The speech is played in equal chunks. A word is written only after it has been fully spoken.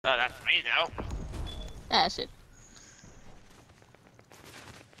Oh, that's me now. Ah, shit.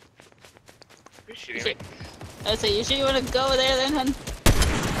 Who's shooting me? I say, you sure you want to go over there then, hun?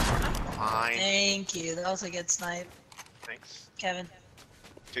 Fine. Thank you. That was a good snipe, Thanks. Kevin.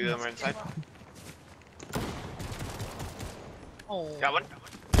 Two of them are inside. Oh. Got one.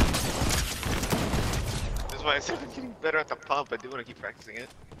 This is why I said I'm getting better at the pump. I do want to keep practicing it.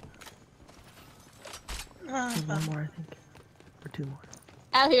 One more, I think. Or two more.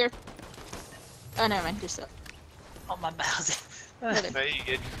 Out here. Oh, never mind. You're still. Oh my bad. No, you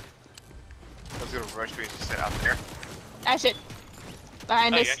good. I was gonna rush me and just sit out there. Ah, shit.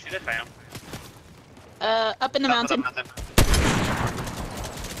 Behind Oh, you us. actually did find him. Up in the Top of mountain.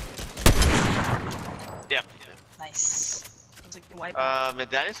 Yeah. Nice. Sounds like the wipe.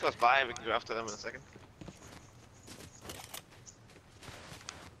 Medallions goes by. We can go after them in a second.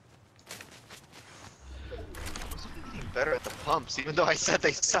 Getting better at the pumps, even though I said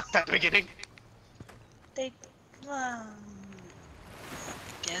they sucked at the beginning. They,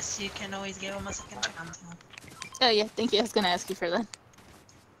 guess you can always give them a second chance. Huh? Oh, yeah. Thank you. I was going to ask you for that.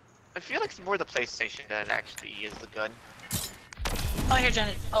 I feel like it's more the PlayStation than it actually is the gun. Oh, here,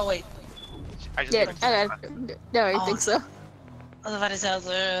 Janet. Oh, wait. I just Yeah, think no, I Oh. think so. I was about to say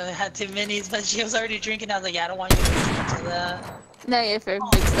I had 2 minis, but she was already drinking. I was like, yeah, I don't want you to drink to that. No, yeah, fair.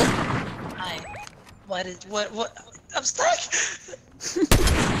 Think so. Hi. What? I'm stuck!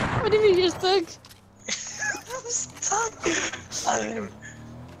 What if you just took? I'm stuck!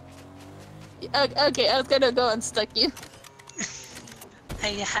 Okay, I was gonna go unstuck you. I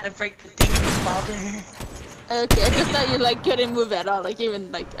had to break the thing in the bother. Okay, I just thought you like couldn't move at all. Like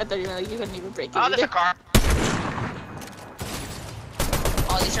even like I thought you were like you couldn't even break it. oh, there's either. a car.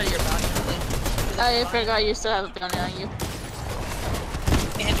 Oh, these are your bounty. I forgot you still have a bounty on you.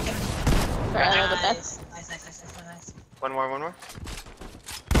 Sorry, I know about that. Nice. One more.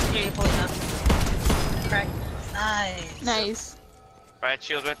 Here, you're pulling up. Crack. Nice. Nice. Right,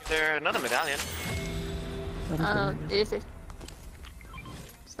 shield right there. Another medallion. If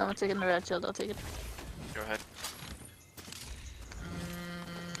someone's taking the red shield, I'll take it. Go ahead.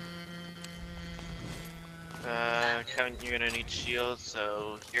 Kevin, you're gonna need shields,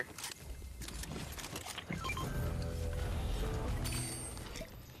 so here.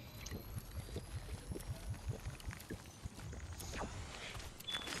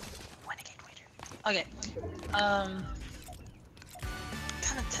 Okay. Kind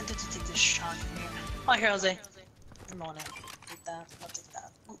of tempted to take this shot from here. Oh, here, Jose. I'm on it. Take that. I'll take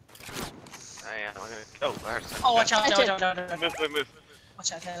that. Ooh. I'm gonna. Oh, I heard something. Oh, watch out! Move.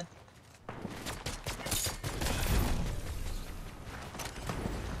 Watch out, Kevin.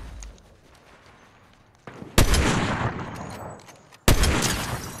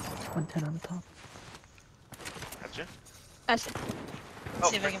 $110 on the top. Gotcha. Actually, Let's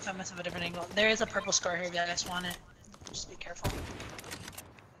see if I can find myself a different angle. There is a purple scar here if you guys want it. Just be careful.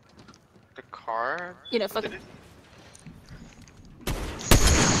 The car. you know, fuck it.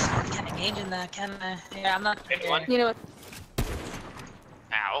 I can't engage in that, can I? Yeah, I'm not. Hit one. You know what?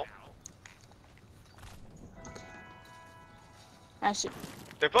 Ow. Actually,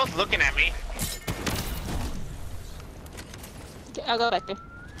 They're both looking at me. okay, I'll go back there.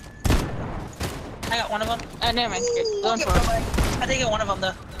 I got one of them. Never mind. Here, going Okay, for it. I did get one of them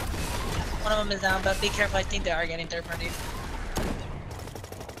though. One of them is down, but be careful. I think they are getting third party.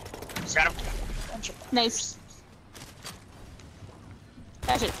 Got him. Nice.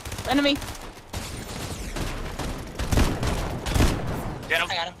 Actually, enemy. Get him.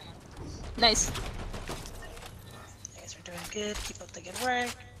 I got him. Nice. I guess we're doing good. Keep up the good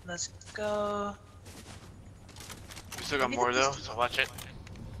work. Let's go. We still got more though, so watch it.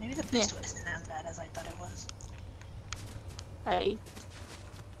 Maybe the pistol isn't as bad as I thought it was. Oh,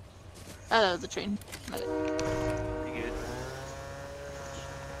 that was the train. Okay. Pretty good.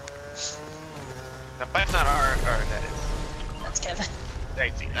 The fight's not our, or that is. That's Kevin.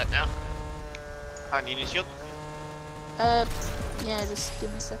 I see that now. Do you need shield? Yeah, just give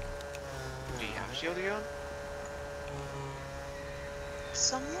me a sec. Do you have shield you on?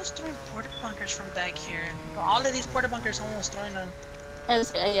 Someone's throwing porta bunkers from back here. All of these porta bunkers, someone's throwing them. I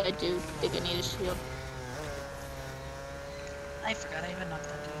do think I need a shield. I forgot I even knocked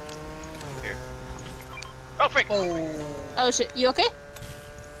that dude. Here. Oh, frick! Oh. Oh shit, you okay?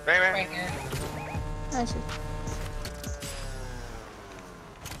 Right. Right here. Oh shit.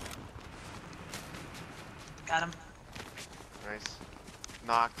 Got him. Nice.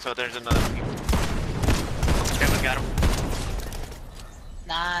 Knocked, so there's another team. Kevin got him.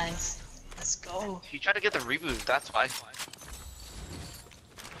 Nice. Let's go. He tried to get the reboot, that's why.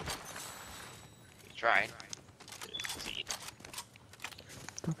 He tried. See.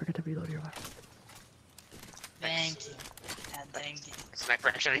 Don't forget to reload your weapon. Thank you. God, thank you. Sniper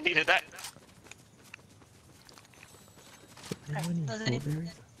actually needed that. Anyone does need it-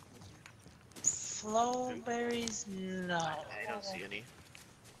 blueberries? Flowberries? No. I don't see any.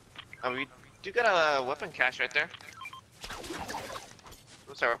 Oh, we do got a weapon cache right there.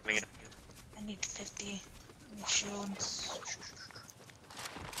 We'll start opening it. I need 50. I need shields.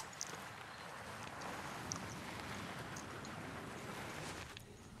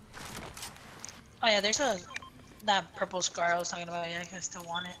 Oh yeah, there's that purple scar I was talking about. Yeah, I still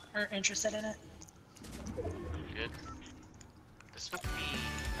want it or interested in it. Good. This would be.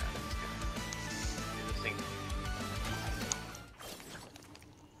 This thing.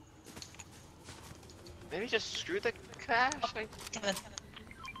 Maybe just screw the cache. Kevin.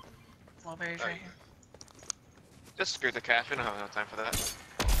 Flowberries right here. Just screw the cache. We don't have enough time for that.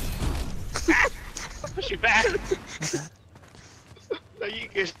 I'll push you back. No, you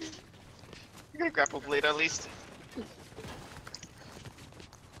good. You got a grapple blade at least.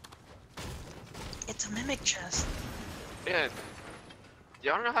 It's a mimic chest. Yeah.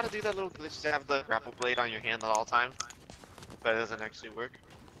 Y'all don't know how to do that little glitch to have the grapple blade on your hand at all times? But it doesn't actually work.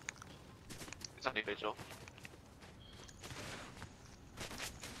 It's on the visual.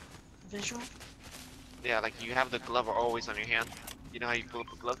 Visual? Yeah, like you have the glove always on your hand. You know how you pull up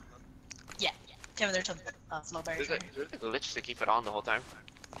the glove? Yeah. Kevin, there's a flowberries There's right a, here. there's a glitch to keep it on the whole time.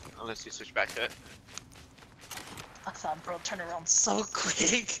 Unless you switch back to it. I thought, bro, turn around so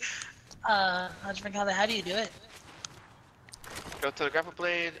quick. How do you do it? Go to the grapple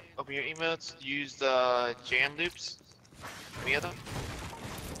blade, open your emotes, use the jam loops. Any of them.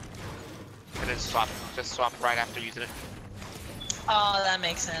 And then swap. Just swap right after using it. Oh, that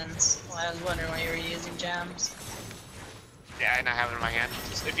makes sense. Well, I was wondering why you were using jams. Yeah, and I have it in my hand.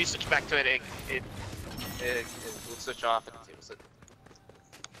 Just, if you switch back to it, it will switch off and it will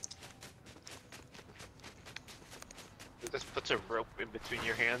It just puts a rope in between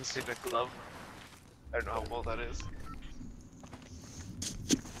your hands in a glove. I don't know how well that is.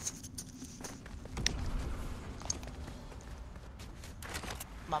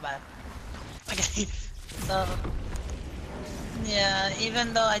 My bad. Okay, so yeah,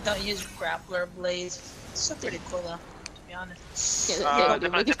 even though I don't use grappler blades, it's still pretty cool though, to be honest. Yeah,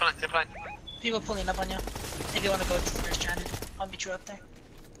 Zipline. People pulling up on you. If you want to go to the first gen, I'll meet you up there.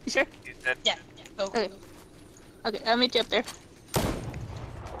 You sure? He's dead. Yeah, go. Okay. Okay, I'll meet you up there.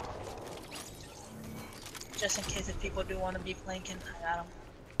 Just in case if people do want to be flanking, I got them.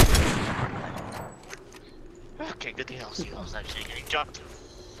 Okay, good thing I was actually getting jumped.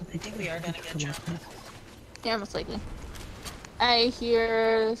 I think we are gonna get jumped. Yeah, most likely. I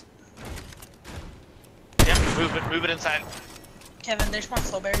hear. Yeah, move it inside. Kevin, there's more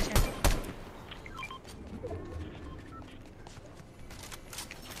flowberries here.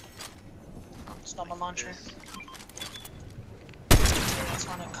 Stop a launcher. I just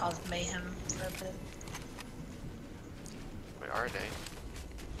want to cause mayhem for a bit. Where are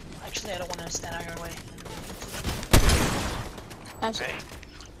they? Actually, I don't want to stand on your way. Actually, Hey.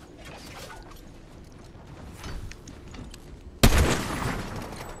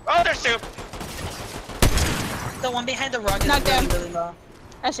 Oh, there's two! The one behind the rock is Knock really, down. really low.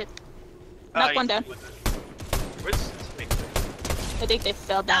 ah shit. Knock one down. Where's the I think they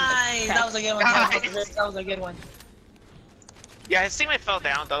fell down. the Nice! crack. That was a good one. Nice. That was a good one. Yeah, his teammate fell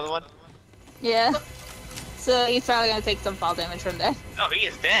down, the other one. Yeah. So he's probably gonna take some fall damage from that. Oh, he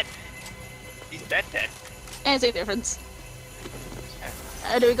is dead. He's dead. And it's a difference.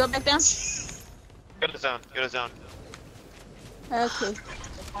 Do we go back down? Go to zone, Okay.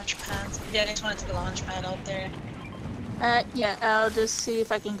 Launch pads. Yeah, I just want to take a launch pad out there. Yeah, I'll just see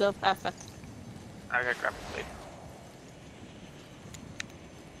if I can go. Ah, fuck. I got grapple blade.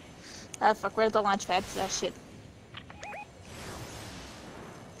 Ah, fuck, where's the launch pad? Ah, shit.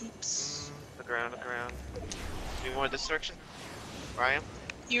 Oops. Look around. Do more this direction? Where I am?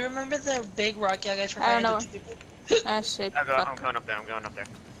 You remember the big rock you guys were I don't fighting know. the two people? Ah, shit. I'm Fuck. going up there,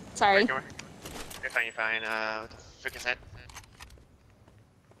 Sorry. Come here. You're fine. What the frick is that?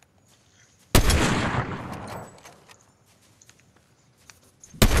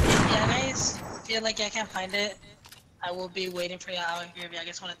 Yeah, guys. Feel like I can't find it. I will be waiting for you out here if you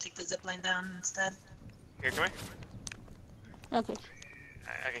guys want to take the zipline down instead. Here, come here. Okay.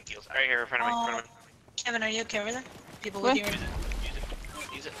 I got heals. Right here in front of me. Kevin, are you okay over there? People What? with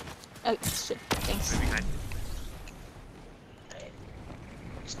you? Use it. Oh, shit. Thanks. Right behind. Alright.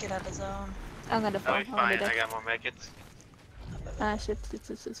 Just get out of the zone. I'm gonna Oh, fall. he's I'm gonna fine. I die. got more medkits. Ah, shit.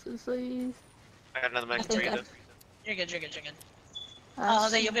 Please. I got another medkit think for you. I- though. You're good. Ah,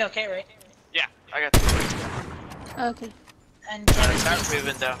 Jose, you'll be okay, right? Yeah, I got the okay. And Kevin, Start please.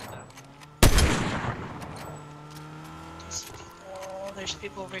 moving though. There's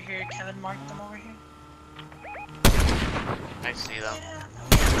people over here. Kevin marked them over here. I see them. Yeah,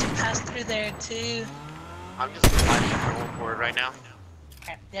 we have to pass through there too. I'm just flashing roll forward right now.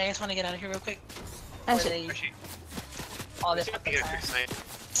 Okay. Yeah, I just want to get out of here real quick. That's Before it. they Appreciate all it. this See if I can get a quick snipe.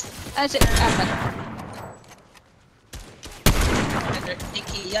 That's it. Ah, fuck.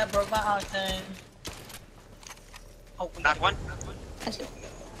 Icky, yeah, broke my octane. Oh, we Knock got one. That's it.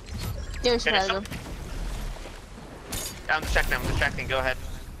 There's Finish another him. one. Yeah, I'm distracting, go ahead.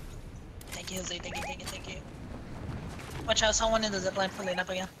 Thank you, Jose. Thank you. Watch out, someone in the zipline pulling up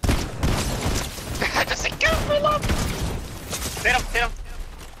again. Just like, go, pull up! Hit him!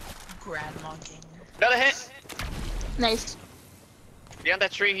 Grand monkey. Another hit! Nice. Beyond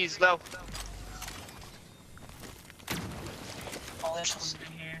that tree, he's low. Oh, there's someone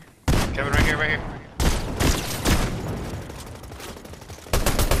in here. Kevin, right here.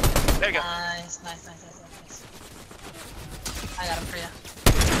 There you go. Nice. I got him for you.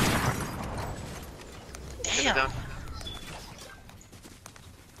 Get it Damn. done.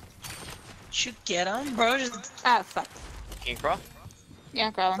 Did you get him? Ah, fuck. King Crawl? Yeah,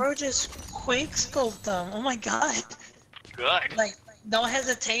 problem. Bro just quick scoped him. Oh my god. Good. Like, no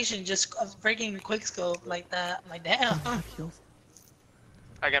hesitation, just a freaking quick scope like that. I'm like, damn. Heals.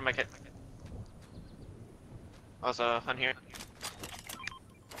 I got my kit. Also, on here.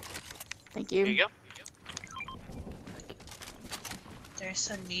 Thank Here you. you go. There's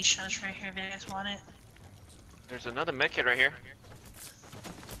a niche shot right here if you guys want it. There's another med kit right here.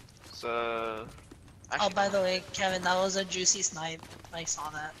 So, Oh, actually, by the way, Kevin, that was a juicy snipe. I saw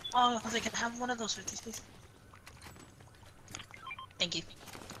that. Oh, I was like, can I have one of those 50s, please? Thank you.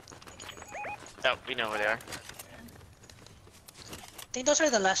 oh, we know where they are. I think those are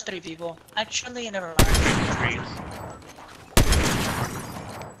the last 3 people. Actually, never mind. Trees.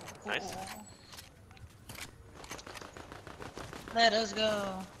 Nice. Let us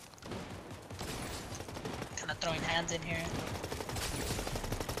go. Kinda throwing hands in here.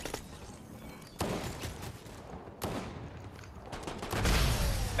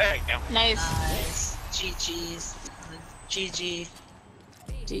 There you go. Nice. Nice. GG's. GG.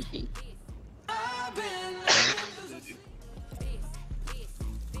 GG.